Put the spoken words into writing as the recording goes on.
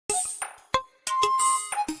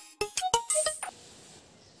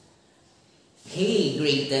Hey,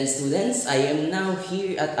 grade 10 students, I am now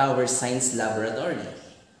here at our science laboratory.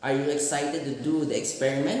 Are you excited to do the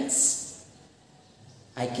experiments?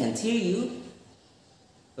 I can't hear you.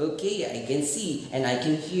 Okay, I can see and I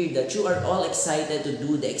can hear that you are all excited to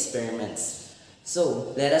do the experiments. So,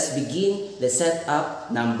 let us begin the setup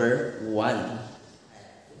number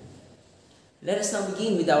 1. Let us now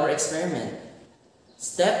begin with our experiment.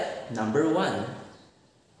 Step number 1.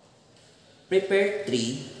 Prepare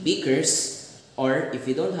 3 beakers, or if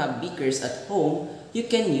you don't have beakers at home, you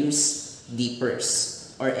can use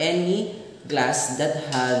dippers or any glass that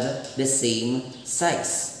have the same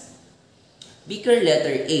size. Beaker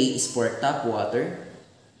letter A is for tap water,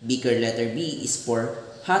 beaker letter B is for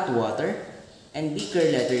hot water, and beaker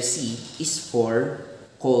letter C is for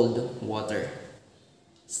cold water.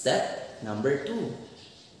 Step number 2.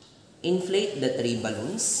 Inflate the 3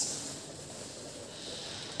 balloons.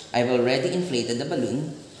 I've already inflated the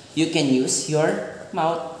balloon. You can use your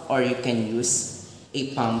mouth or you can use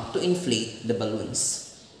a pump to inflate the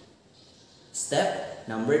balloons. Step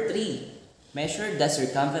number 3. Measure the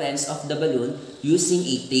circumference of the balloon using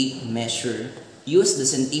a tape measure. Use the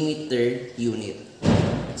centimeter unit.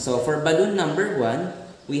 So for balloon number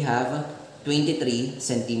 1, we have 23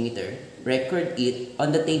 centimeter. Record it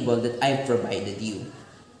on the table that I've provided you.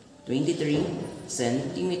 23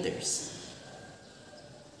 centimeters.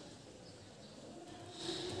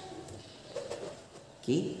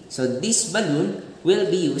 Okay, so this balloon will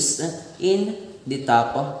be used in the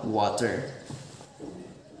tap water.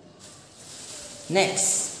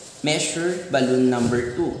 Next, measure balloon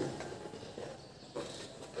number 2.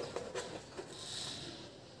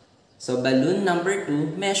 So balloon number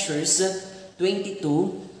 2 measures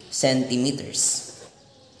 22 centimeters.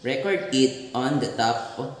 Record it on the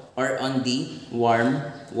tap or on the warm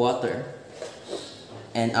water.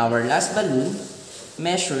 And our last balloon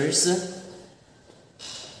measures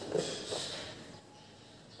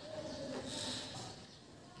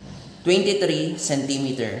 23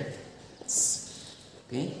 centimeters.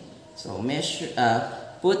 Okay, so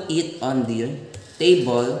put it on the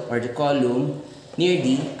table or the column near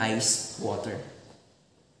the ice water.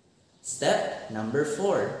 Step number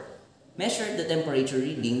 4. Measure the temperature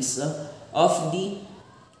readings of the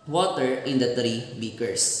water in the 3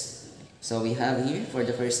 beakers. So we have here for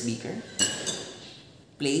the first beaker,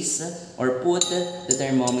 place or put the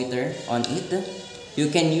thermometer on it. You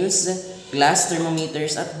can use glass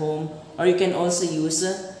thermometers at home, or you can also use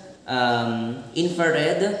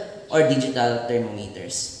infrared or digital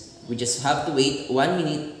thermometers. We just have to wait 1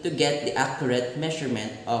 minute to get the accurate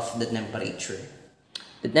measurement of the temperature.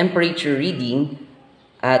 The temperature reading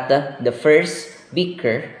at the first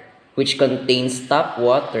beaker, which contains tap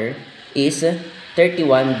water, is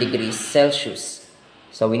 31 degrees Celsius.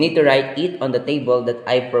 So we need to write it on the table that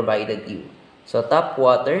I provided you. So tap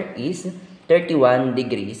water is 31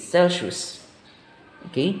 degrees Celsius.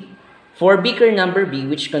 Okay. For beaker number B,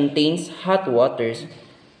 which contains hot water,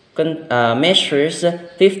 measures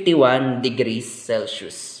 51 degrees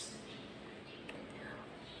Celsius.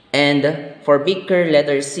 And for beaker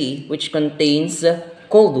letter C, which contains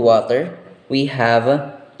cold water, we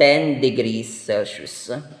have 10 degrees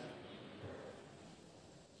Celsius.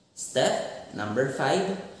 Step number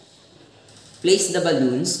 5. Place the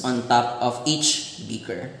balloons on top of each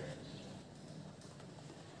beaker.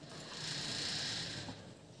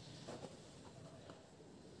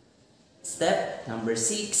 Step number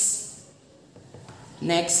 6.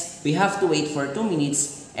 Next, we have to wait for 2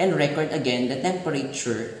 minutes and record again the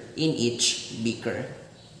temperature in each beaker.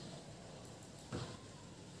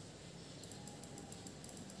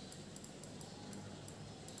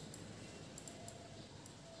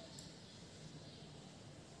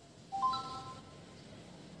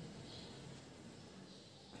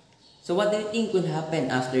 So what do you think will happen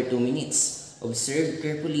after 2 minutes? Observe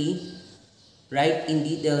carefully. Write in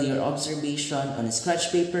detail your observation on a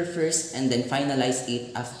scratch paper first and then finalize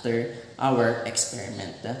it after our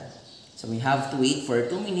experiment. So we have to wait for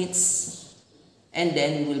 2 minutes and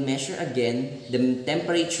then we will measure again the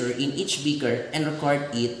temperature in each beaker and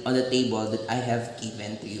record it on the table that I have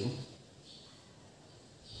given to you.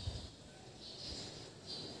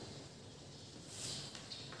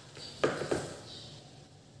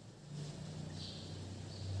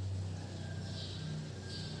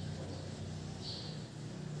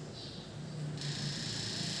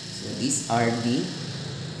 These are the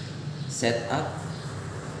setup.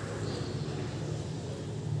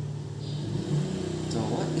 So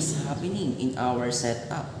what is happening in our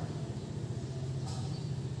setup?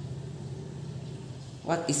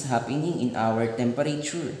 What is happening in our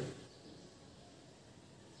temperature?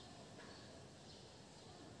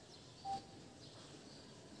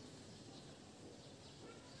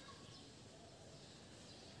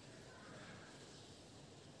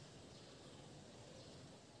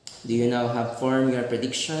 Do you now have formed your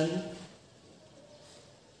prediction?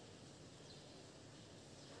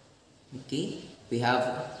 Okay, we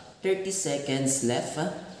have 30 seconds left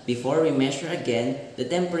before we measure again the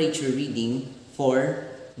temperature reading for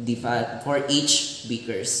each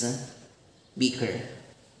beaker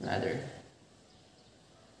rather.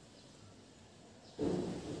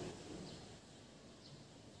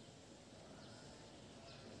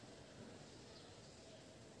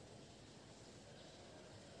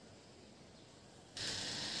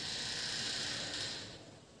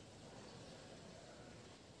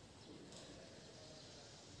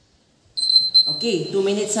 Okay, 2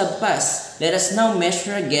 minutes have passed. Let us now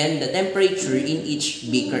measure again the temperature in each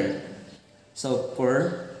beaker. So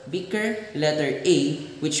for beaker letter A,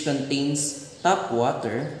 which contains tap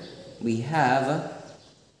water, we have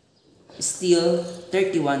still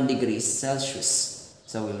 31 degrees Celsius.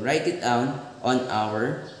 So we'll write it down on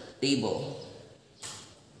our table.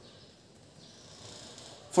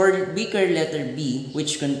 For beaker letter B,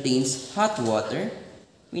 which contains hot water,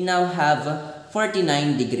 we now have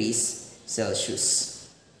 49 degrees Celsius.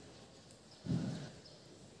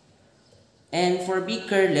 And for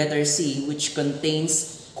beaker letter C, which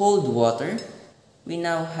contains cold water, we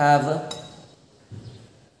now have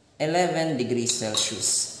 11 degrees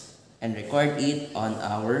Celsius and record it on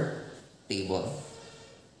our table.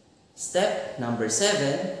 Step number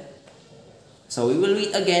 7. So we will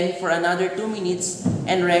wait again for another 2 minutes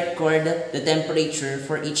and record the temperature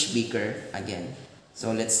for each beaker again.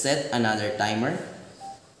 So let's set another timer.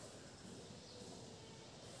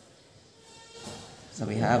 So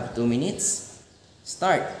we have 2 minutes.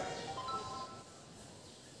 Start.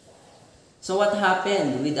 So what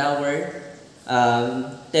happened with our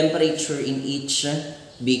temperature in each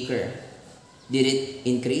beaker? Did it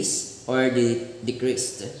increase or did it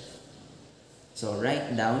decrease? So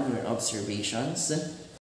write down your observations.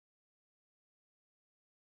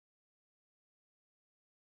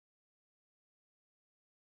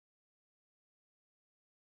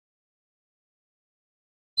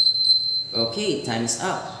 Okay, time's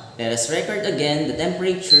up. Let us record again the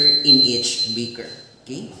temperature in each beaker.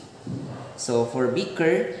 Okay? So for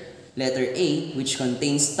beaker letter A, which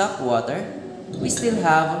contains tap water, we still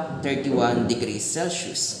have 31 degrees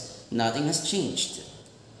Celsius. Nothing has changed.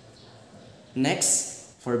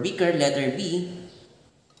 Next, for beaker letter B,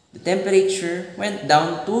 the temperature went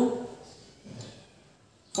down to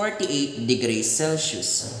 48 degrees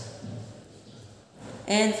Celsius.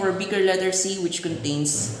 And for beaker letter C, which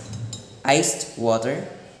contains iced water,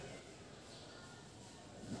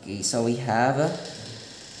 okay, so we have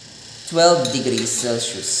 12 degrees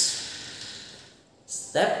Celsius.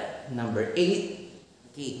 Step number 8.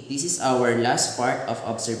 Okay, this is our last part of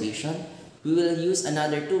observation. We will use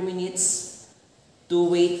another 2 minutes to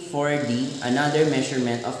wait for another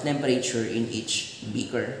measurement of temperature in each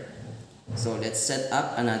beaker. So let's set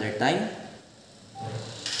up another time.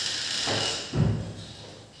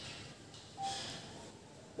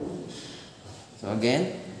 So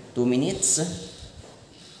again, 2 minutes.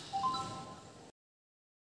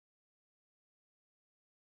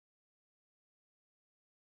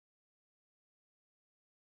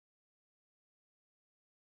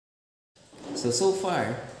 So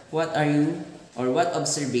far, what are you or what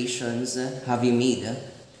observations have you made?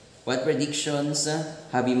 What predictions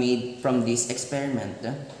have you made from this experiment?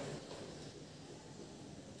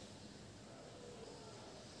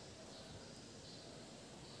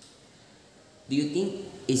 Do you think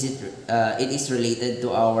it is related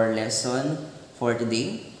to our lesson for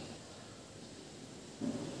today?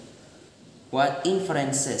 What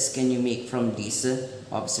inferences can you make from these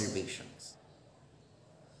observations?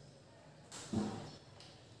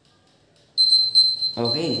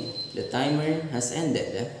 Okay, the timer has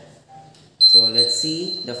ended. So let's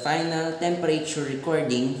see the final temperature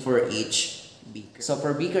recording for each beaker. So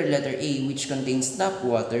for beaker letter A, which contains tap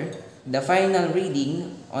water, the final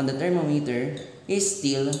reading on the thermometer is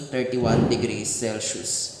still 31 degrees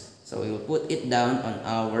Celsius. So we will put it down on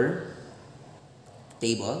our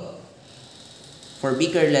table. For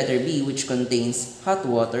beaker letter B, which contains hot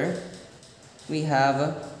water, we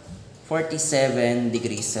have 47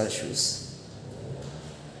 degrees Celsius.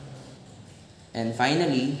 And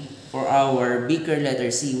finally, for our beaker letter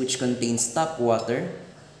C, which contains tap water,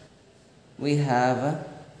 we have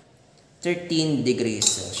 13 degrees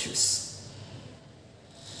Celsius.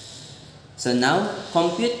 So now,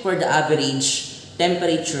 compute for the average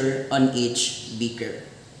temperature on each beaker.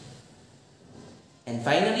 And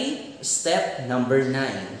finally, step number 9.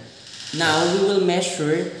 Now, we will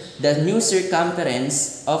measure the new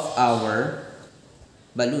circumference of our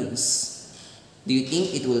balloons. Do you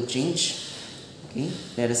think it will change? Okay,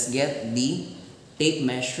 let us get the tape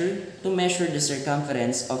measure to measure the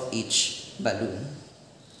circumference of each balloon.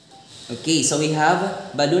 Okay, so we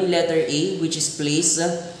have balloon letter A, which is placed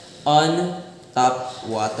on top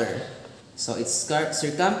water. So its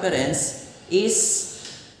circumference is,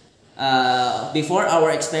 before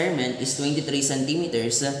our experiment, is 23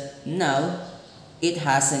 centimeters. Now, it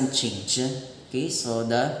hasn't changed. Okay, so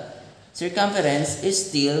the circumference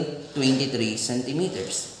is still 23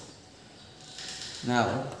 centimeters.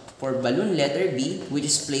 Now, for balloon letter B, which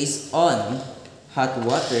is placed on hot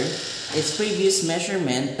water, its previous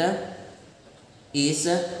measurement is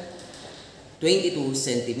 22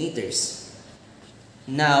 centimeters.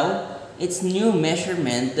 Now, its new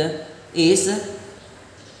measurement is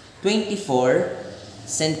 24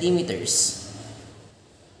 centimeters.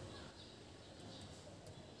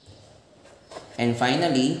 And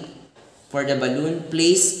finally, for the balloon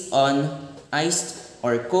placed on iced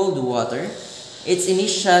or cold water, its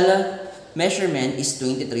initial measurement is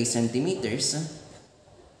 23 centimeters.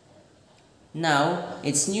 Now,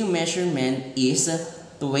 its new measurement is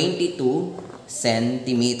 22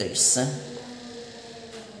 centimeters.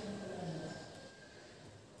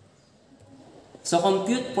 So,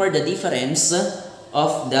 compute for the difference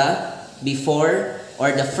of the before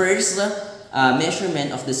or the first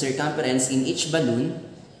measurement of the circumference in each balloon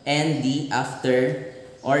and the after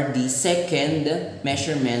or the second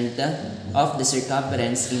measurement of the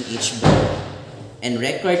circumference in each balloon, and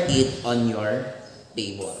record it on your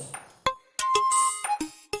table.